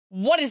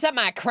What is up,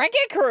 my Cranky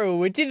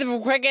crew? It's either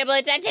from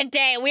CrankGameplays, and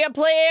today we are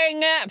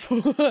playing,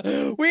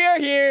 we are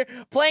here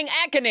playing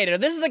Akinator.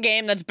 This is a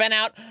game that's been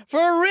out for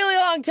a really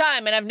long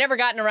time, and I've never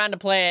gotten around to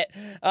play it,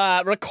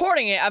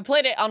 recording it. I've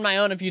played it on my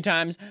own a few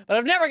times, but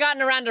I've never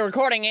gotten around to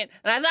recording it,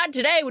 and I thought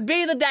today would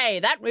be the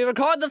day that we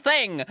record the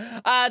thing.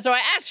 So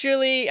I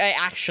actually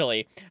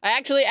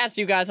asked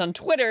you guys on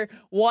Twitter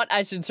what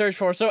I should search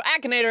for. So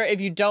Akinator,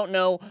 if you don't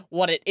know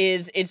what it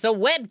is, it's the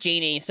web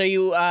genie. So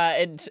you,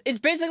 it's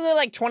basically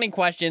like 20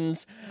 questions.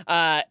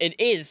 It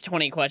is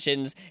 20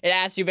 questions. It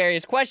asks you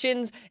various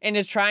questions and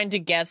is trying to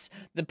guess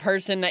the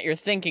person that you're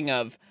thinking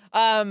of.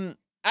 I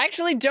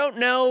actually don't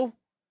know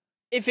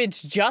if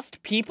it's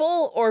just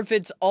people or if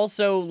it's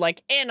also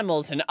like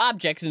animals and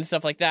objects and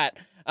stuff like that.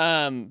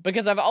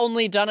 Because I've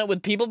only done it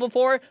with people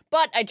before,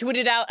 but I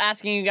tweeted out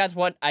asking you guys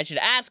what I should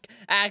ask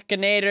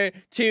Akinator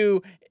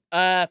to,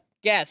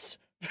 guess.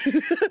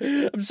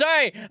 I'm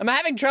sorry, I'm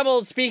having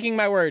trouble speaking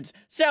my words.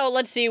 So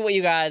let's see what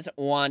you guys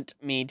want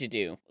me to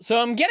do.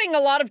 So I'm getting a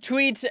lot of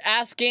tweets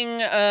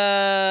asking,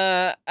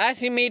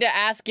 asking me to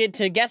ask it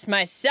to guess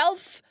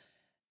myself.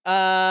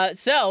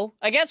 So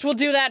I guess we'll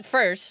do that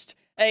first.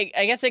 I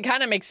guess it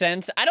kind of makes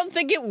sense. I don't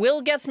think it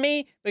will guess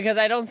me because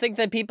I don't think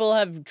that people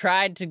have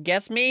tried to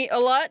guess me a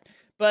lot,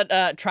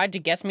 but, try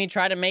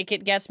to make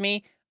it guess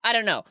me. I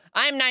don't know.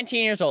 I'm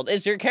 19 years old.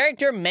 Is your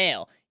character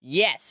male?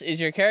 Yes.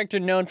 Is your character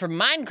known for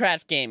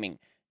Minecraft gaming?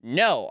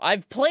 No.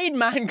 I've played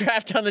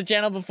Minecraft on the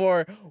channel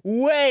before,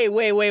 way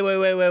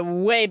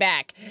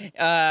back,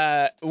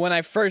 when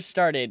I first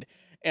started,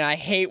 and I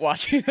hate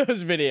watching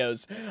those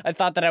videos. I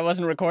thought that I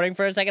wasn't recording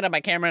for a second on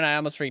my camera, and I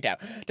almost freaked out.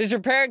 Does your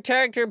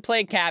character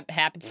play Does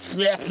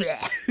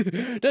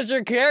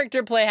your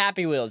character play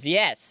Happy Wheels?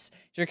 Yes.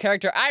 Is your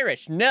character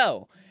Irish?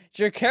 No. Is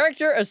your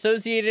character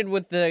associated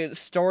with the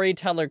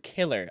storyteller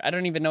killer? I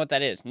don't even know what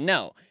that is.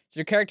 No. Is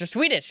your character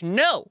Swedish?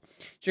 No.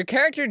 Is your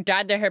character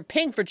dyed their hair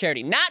pink for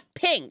charity? Not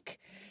pink.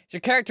 Is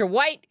your character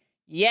white?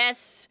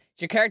 Yes.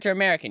 Is your character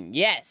American?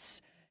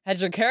 Yes.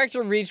 Has your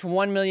character reached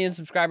 1 million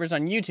subscribers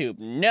on YouTube?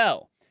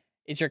 No.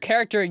 Is your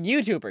character a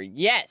YouTuber?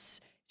 Yes.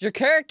 Is your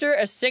character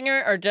a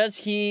singer, or does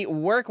he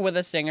work with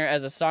a singer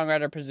as a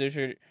songwriter,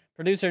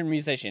 producer, and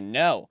musician?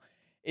 No.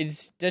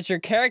 Does your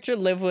character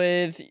live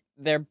with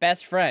their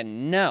best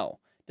friend? No.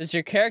 Does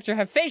your character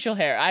have facial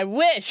hair? I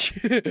wish!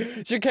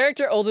 Is your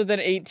character older than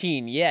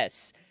 18?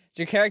 Yes. Does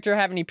your character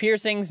have any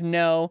piercings?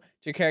 No.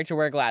 Does your character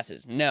wear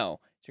glasses?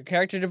 No. Is your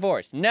character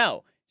divorced?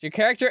 No. Is your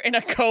character in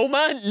a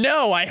coma?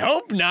 No, I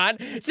hope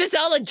not. Is this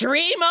all a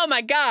dream? Oh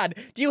my god.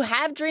 Do you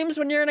have dreams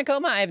when you're in a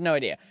coma? I have no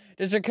idea.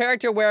 Does your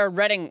character wear a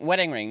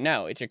wedding ring?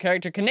 No. Is your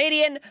character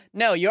Canadian?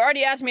 No. You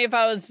already asked me if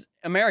I was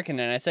American,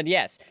 and I said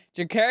yes. Is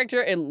your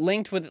character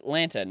linked with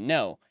Atlanta?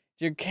 No.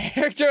 Is your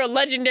character a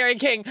legendary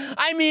king?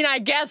 I mean, I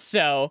guess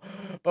so,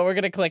 but we're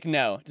gonna click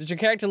no. Does your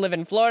character live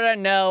in Florida?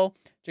 No.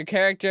 Is your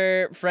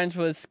character friends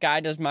with Sky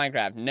Does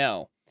Minecraft?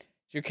 No.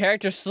 Is your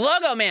character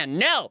Slogo Man?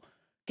 No.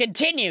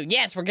 Continue.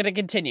 Yes, we're gonna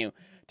continue.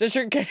 Does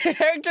your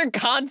character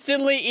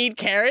constantly eat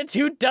carrots?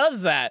 Who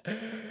does that?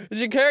 Is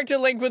your character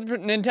linked with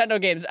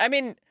Nintendo games? I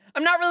mean,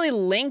 I'm not really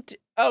linked.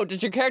 Oh,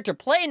 does your character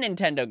play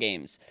Nintendo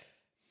games?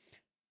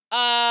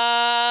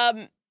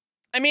 I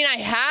mean, I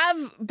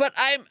have, but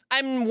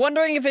I'm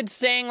wondering if it's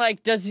saying,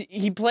 like, does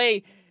he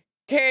play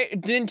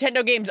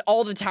Nintendo games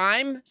all the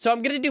time? So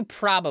I'm gonna do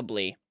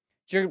probably.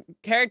 Is your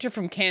character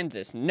from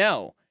Kansas?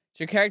 No.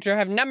 Does your character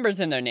have numbers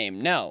in their name?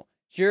 No.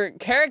 Is your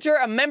character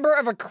a member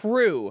of a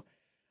crew?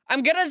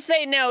 I'm gonna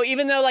say no,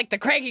 even though, like, the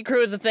Cranky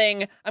crew is a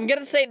thing. I'm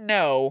gonna say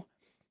no,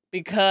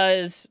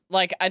 because,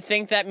 like, I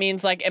think that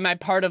means, like, am I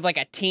part of, like,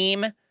 a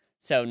team?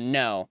 So,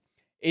 no.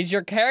 Is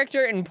your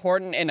character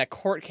important in a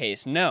court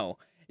case? No.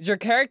 Is your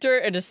character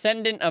a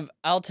descendant of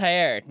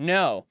Altair?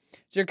 No.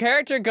 Does your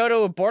character go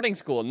to a boarding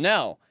school?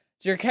 No.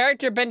 Has your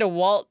character been to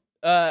was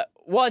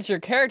your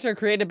character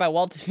created by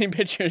Walt Disney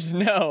Pictures?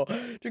 No.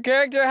 Does your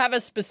character have a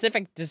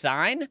specific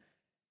design?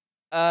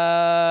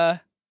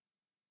 A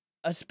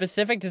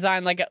specific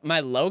design like my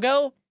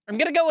logo? I'm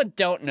gonna go with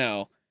don't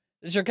know.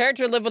 Does your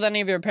character live with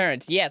any of your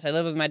parents? Yes, I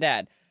live with my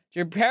dad. Does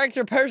your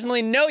character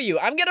personally know you?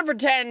 I'm gonna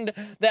pretend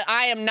that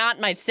I am not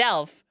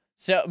myself,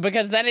 so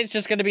because then it's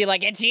just gonna be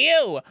like, it's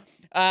you!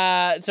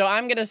 So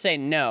I'm gonna say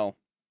no.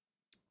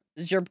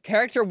 Does your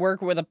character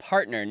work with a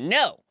partner?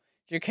 No.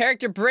 Is your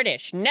character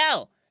British?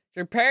 No. Does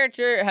your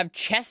character have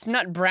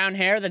chestnut brown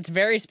hair? That's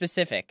very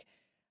specific.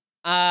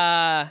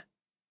 I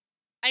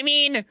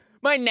mean,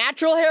 my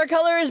natural hair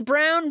color is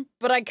brown,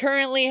 but I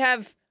currently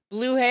have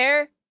blue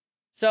hair,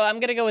 so I'm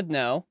gonna go with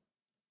no.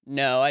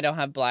 No, I don't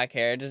have black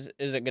hair. Is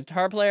it a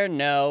guitar player?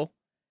 No.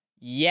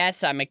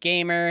 Yes, I'm a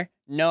gamer.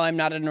 No, I'm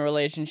not in a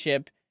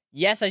relationship.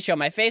 Yes, I show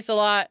my face a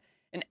lot.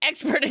 An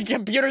expert in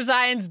computer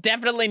science?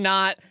 Definitely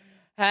not.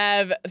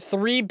 Have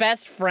 3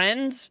 best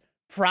friends?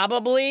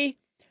 Probably.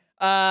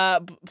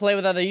 Play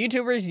with other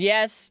YouTubers?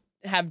 Yes.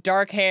 Have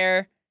dark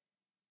hair?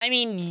 I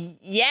mean,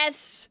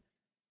 yes.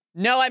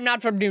 No, I'm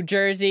not from New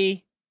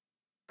Jersey.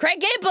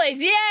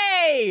 CrankGameplays,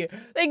 yay!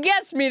 They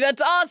guessed me,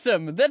 that's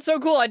awesome. That's so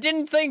cool. I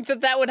didn't think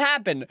that that would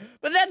happen,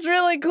 but that's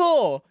really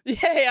cool.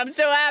 Yay, I'm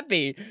so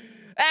happy.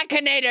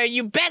 Akinator,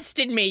 you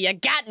bested me, you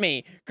got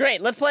me. Great,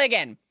 let's play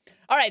again.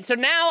 All right, so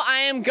now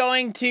I am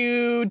going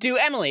to do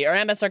Emily,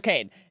 or MS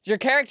Arcade. Is your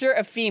character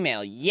a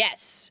female?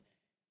 Yes.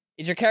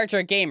 Is your character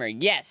a gamer?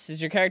 Yes.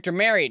 Is your character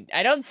married?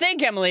 I don't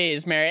think Emily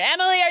is married.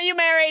 Emily, are you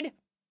married?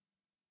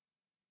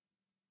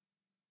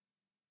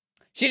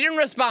 She didn't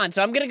respond,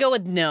 so I'm gonna go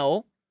with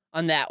no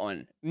on that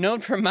one.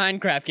 Known for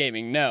Minecraft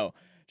gaming, no.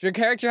 Does your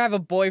character have a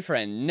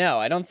boyfriend? No,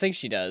 I don't think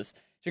she does.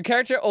 Is your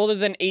character older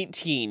than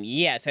 18?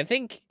 Yes, I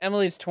think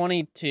Emily's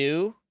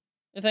 22,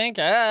 I think.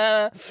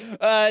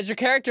 Is your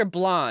character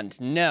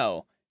blonde?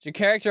 No. Is your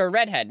character a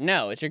redhead?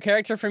 No. Is your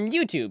character from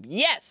YouTube?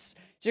 Yes.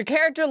 Is your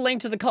character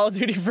linked to the Call of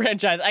Duty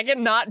franchise? I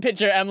cannot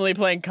picture Emily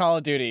playing Call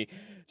of Duty.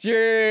 Does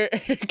your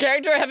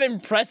character have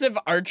impressive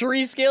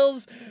archery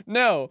skills?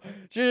 No.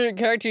 Does your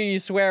character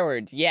use swear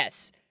words?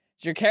 Yes.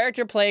 Does your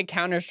character play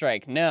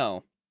Counter-Strike?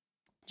 No.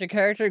 Does your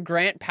character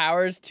grant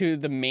powers to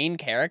the main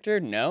character?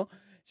 No.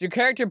 Is your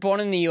character born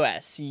in the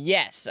US?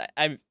 Yes.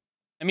 I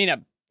mean, I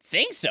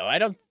think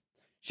so.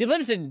 She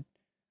lives in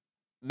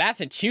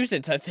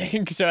Massachusetts, I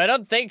think, so I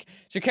don't think.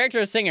 Is your character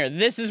a singer?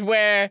 This is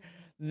where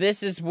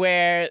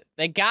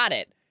they got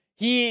it.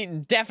 He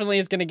definitely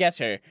is gonna guess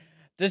her.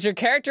 Does your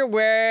character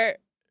wear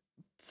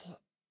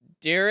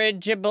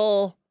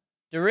dirigible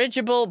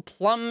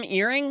plum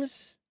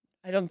earrings?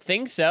 I don't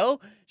think so.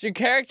 Does your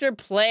character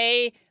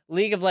play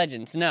League of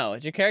Legends? No.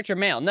 Is your character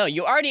male? No.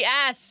 You already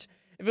asked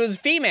if it was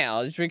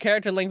female. Is your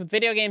character linked with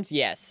video games?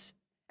 Yes.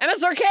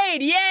 MS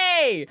Arcade,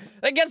 yay!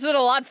 That gets it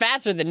a lot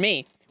faster than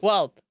me.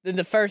 Well, in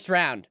the first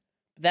round.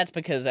 But that's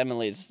because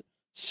Emily's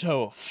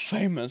so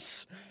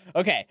famous.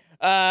 Okay,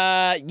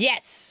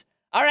 yes.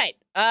 All right,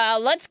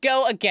 let's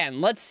go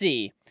again. Let's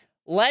see.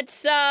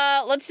 Let's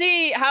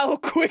see how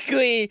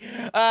quickly,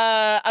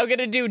 I'm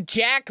gonna do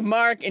Jack,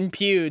 Mark, and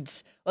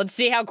Pewds. Let's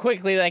see how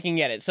quickly they can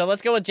get it. So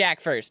let's go with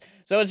Jack first.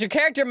 So is your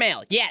character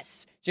male?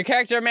 Yes. Is your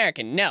character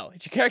American? No.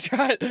 Is your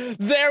character,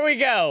 there we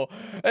go.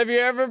 Have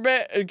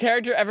your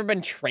character ever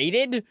been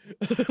traded?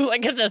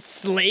 Like as a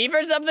slave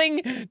or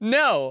something?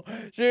 No.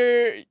 Is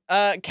your,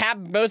 cap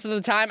most of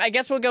the time? I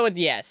guess we'll go with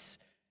yes.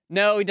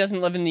 No, he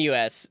doesn't live in the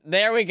US.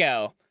 There we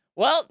go.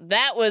 Well,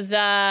 that was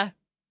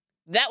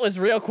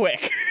real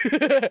quick.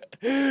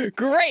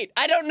 Great.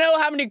 I don't know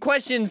how many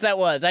questions that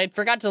was. I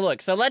forgot to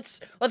look. So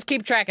let's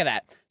keep track of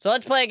that. So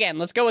let's play again.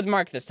 Let's go with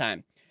Mark this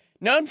time.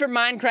 Known for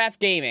Minecraft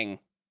gaming.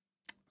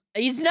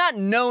 He's not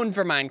known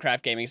for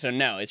Minecraft gaming, so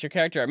no. Is your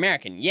character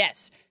American?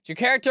 Yes. Is your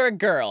character a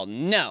girl?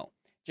 No.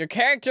 Is your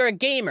character a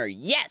gamer?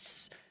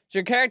 Yes. Does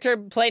your character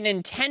play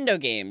Nintendo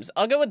games?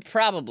 I'll go with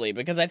probably,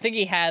 because I think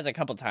he has a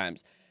couple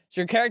times. Does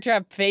your character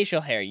have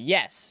facial hair?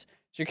 Yes.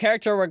 Does your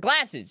character wear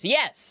glasses?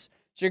 Yes.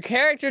 Does your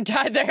character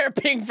dye their hair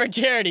pink for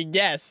charity?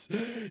 Yes.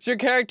 Is your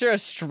character a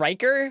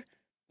striker?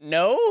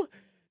 No.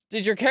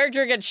 Did your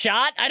character get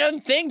shot? I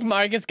don't think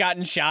Mark has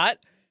gotten shot.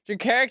 Does your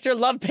character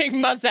love pink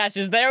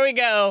mustaches? There we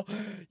go.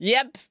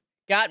 Yep.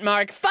 Got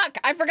Mark. Fuck!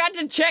 I forgot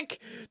to check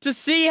to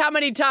see how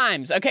many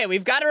times. Okay,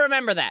 we've got to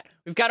remember that.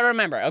 We've got to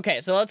remember. Okay,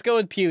 so let's go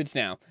with Pewds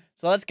now.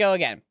 So let's go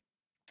again.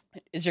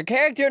 Is your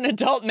character an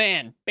adult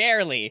man?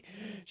 Barely.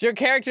 Is your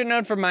character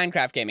known for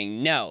Minecraft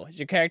gaming? No. Is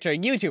your character a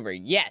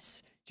YouTuber?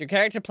 Yes. Does your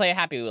character play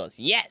Happy Wheels?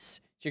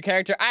 Yes. Is your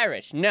character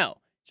Irish? No.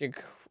 Is your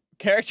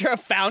character a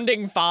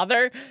founding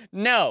father?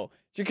 No.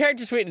 Is your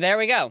character sweet? There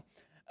we go.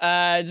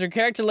 Does your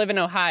character live in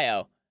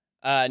Ohio?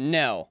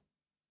 No.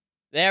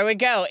 There we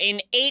go. In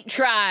 8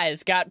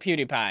 tries, got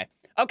PewDiePie.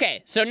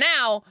 Okay, so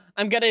now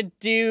I'm gonna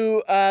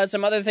do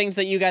some other things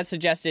that you guys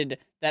suggested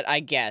that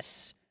I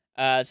guess.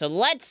 So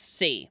let's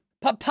see.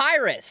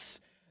 Papyrus.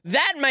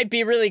 That might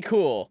be really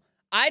cool.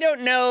 I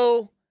don't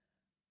know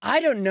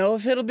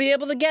if it'll be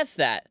able to guess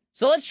that.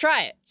 So let's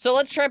try it. So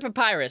let's try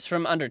Papyrus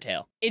from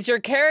Undertale. Is your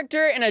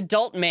character an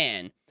adult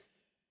man?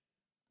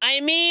 I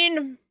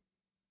mean,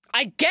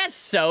 I guess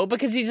so,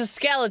 because he's a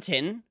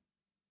skeleton,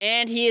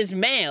 and he is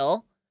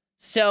male,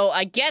 so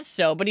I guess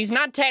so, but he's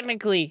not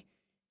technically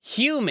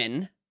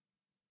human.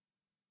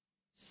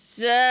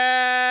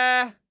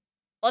 So,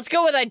 let's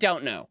go with I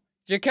don't know.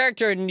 Is your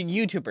character a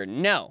YouTuber?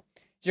 No.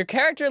 Is your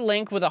character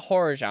linked with a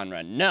horror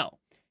genre? No.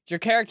 Is your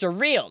character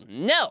real?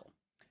 No.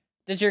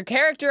 Does your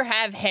character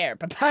have hair?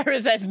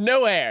 Papyrus has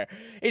no hair.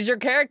 Is your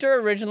character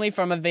originally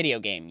from a video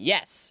game?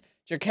 Yes.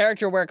 Does your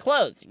character wear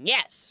clothes?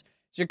 Yes.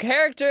 Does your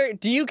character,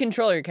 do you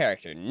control your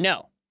character?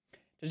 No.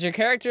 Does your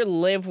character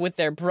live with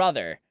their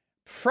brother?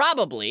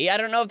 Probably. I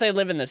don't know if they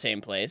live in the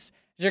same place.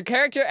 Has your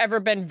character ever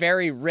been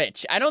very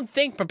rich? I don't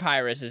think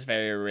Papyrus is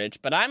very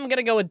rich, but I'm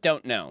gonna go with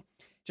don't know.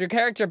 Is your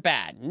character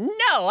bad? No,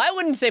 I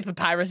wouldn't say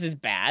Papyrus is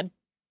bad.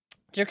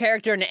 Is your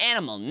character an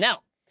animal?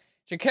 No.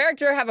 Does your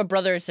character have a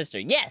brother or sister?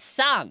 Yes,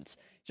 Sans.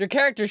 Is your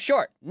character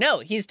short? No,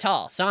 he's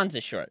tall. Sans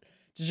is short.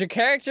 Does your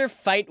character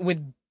fight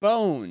with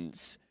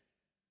bones?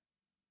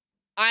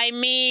 I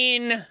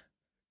mean,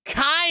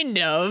 kind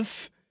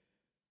of.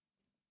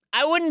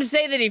 I wouldn't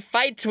say that he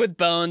fights with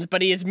bones,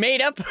 but he is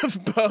made up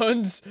of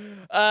bones.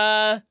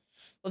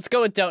 Let's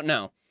go with don't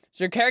know. Does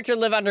your character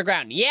live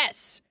underground?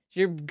 Yes. Is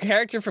your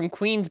character from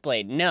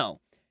Queensblade? No.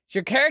 Does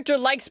your character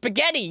like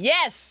spaghetti?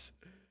 Yes.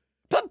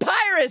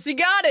 Papyrus, he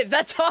got it.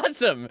 That's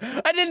awesome.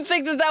 I didn't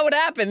think that that would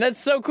happen. That's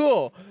so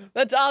cool.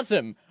 That's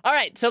awesome. All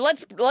right, so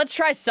let's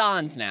try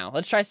Sans now.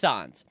 Let's try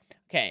Sans.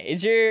 Okay,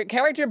 is your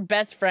character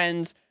best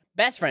friends?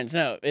 Best friends?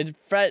 No. Is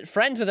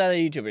friends with other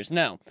YouTubers?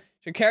 No.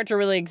 Does your character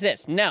really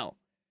exist? No.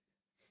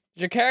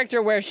 Does your character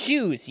wear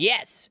shoes?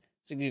 Yes.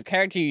 Does your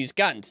character use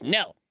guns?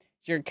 No.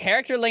 Is your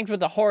character linked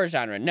with the horror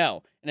genre?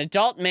 No. An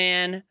adult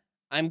man,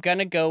 I'm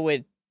gonna go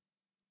with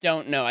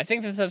don't know. I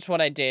think that's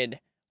what I did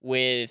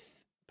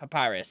with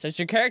Papyrus. Does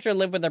your character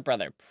live with their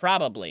brother?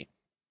 Probably.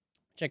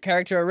 Is your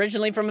character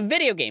originally from a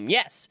video game?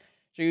 Yes.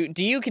 Do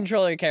you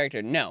control your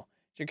character? No.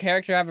 Does your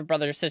character have a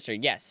brother or sister?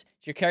 Yes.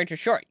 Is your character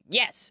short?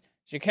 Yes.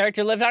 Does your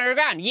character live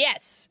underground?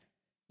 Yes.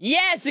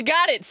 Yes, you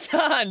got it,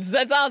 Sans.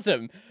 That's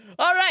awesome.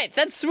 All right,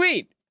 that's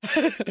sweet.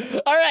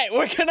 All right,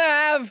 we're gonna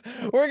have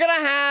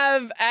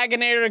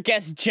Akinator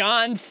guess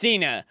John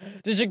Cena.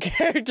 Does your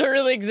character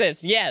really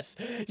exist? Yes.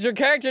 Is your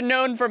character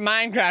known for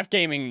Minecraft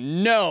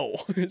gaming? No.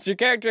 Is your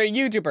character a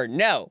YouTuber?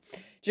 No.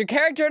 Is your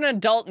character an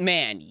adult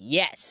man?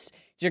 Yes.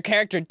 Is your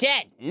character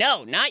dead?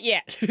 No, not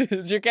yet.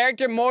 Is your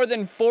character more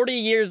than 40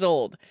 years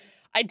old?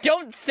 I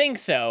don't think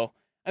so.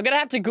 I'm gonna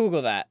have to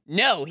Google that.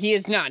 No, he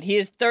is not. He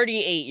is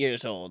 38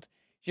 years old.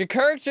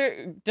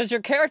 Does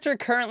your character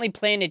currently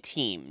play in a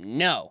team?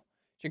 No.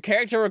 Has your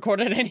character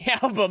recorded any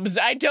albums?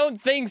 I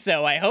don't think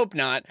so. I hope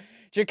not.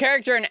 Is your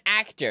character an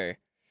actor?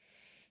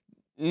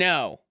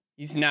 No,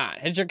 he's not.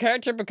 Has your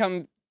character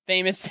become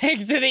famous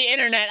thanks to the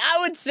internet? I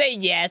would say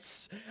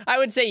yes. I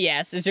would say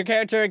yes. Is your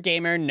character a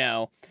gamer?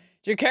 No.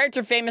 Is your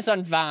character famous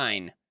on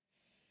Vine?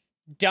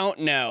 Don't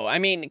know. I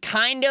mean,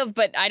 kind of,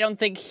 but I don't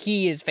think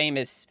he is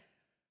famous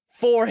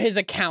for his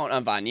account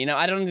on Vine. You know,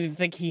 I don't even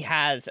think he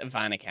has a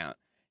Vine account.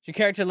 Does your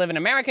character live in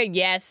America?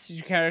 Yes. Does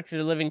your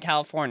character live in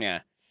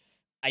California?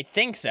 I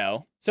think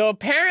so. So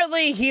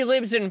apparently he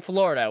lives in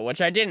Florida,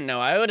 which I didn't know.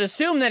 I would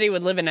assume that he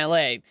would live in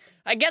LA.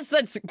 I guess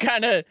that's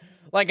kind of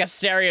like a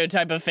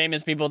stereotype of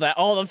famous people, that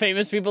all the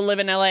famous people live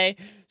in LA.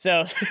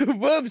 So,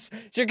 whoops.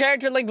 Is your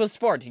character linked with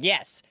sports?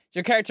 Yes. Is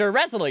your character a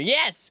wrestler?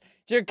 Yes.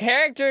 Is your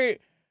character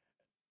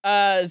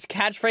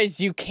catchphrase,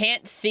 you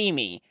can't see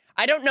me?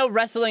 I don't know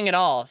wrestling at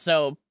all,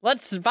 so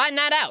let's find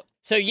that out.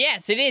 So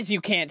yes, it is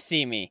you can't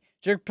see me.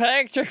 Does your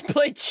character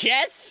play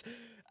chess?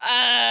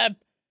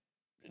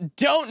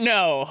 Don't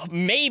know.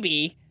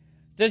 Maybe.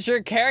 Does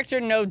your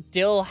character know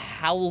Dill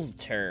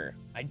Howlter?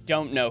 I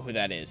don't know who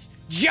that is.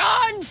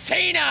 John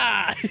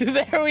Cena!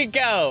 There we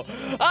go.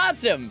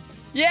 Awesome.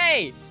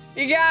 Yay.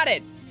 You got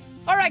it.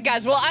 Alright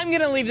guys, well I'm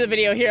gonna leave the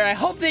video here. I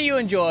hope that you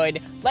enjoyed.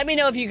 Let me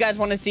know if you guys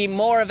want to see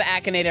more of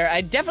Akinator.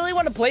 I definitely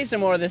want to play some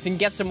more of this and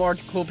get some more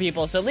cool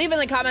people. So leave in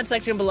the comment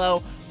section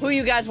below who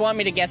you guys want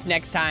me to guess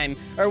next time,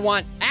 or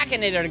want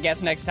Akinator to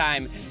guess next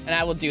time, and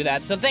I will do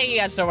that. So thank you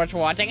guys so much for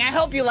watching. I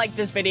hope you liked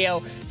this video.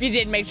 If you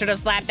did, make sure to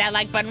slap that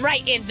like button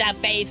right in the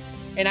face.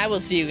 And I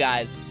will see you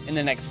guys in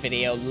the next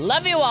video.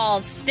 Love you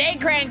all. Stay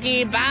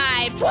cranky.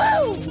 Bye.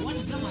 Woo!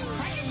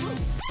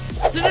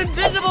 It's an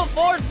invisible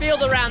force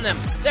field around them.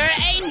 There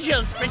are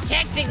angels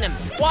protecting them.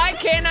 Why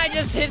can't I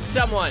just hit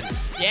someone?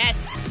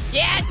 Yes.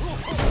 Yes.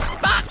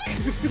 Fuck.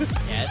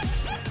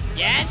 Yes.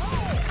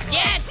 Yes.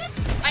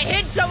 Yes. I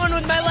hit someone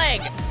with my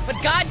leg. But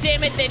god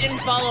damn it, they didn't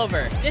fall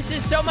over. This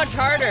is so much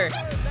harder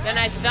than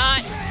I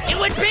thought it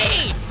would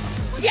be.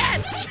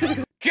 Yes.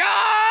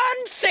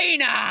 John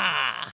Cena.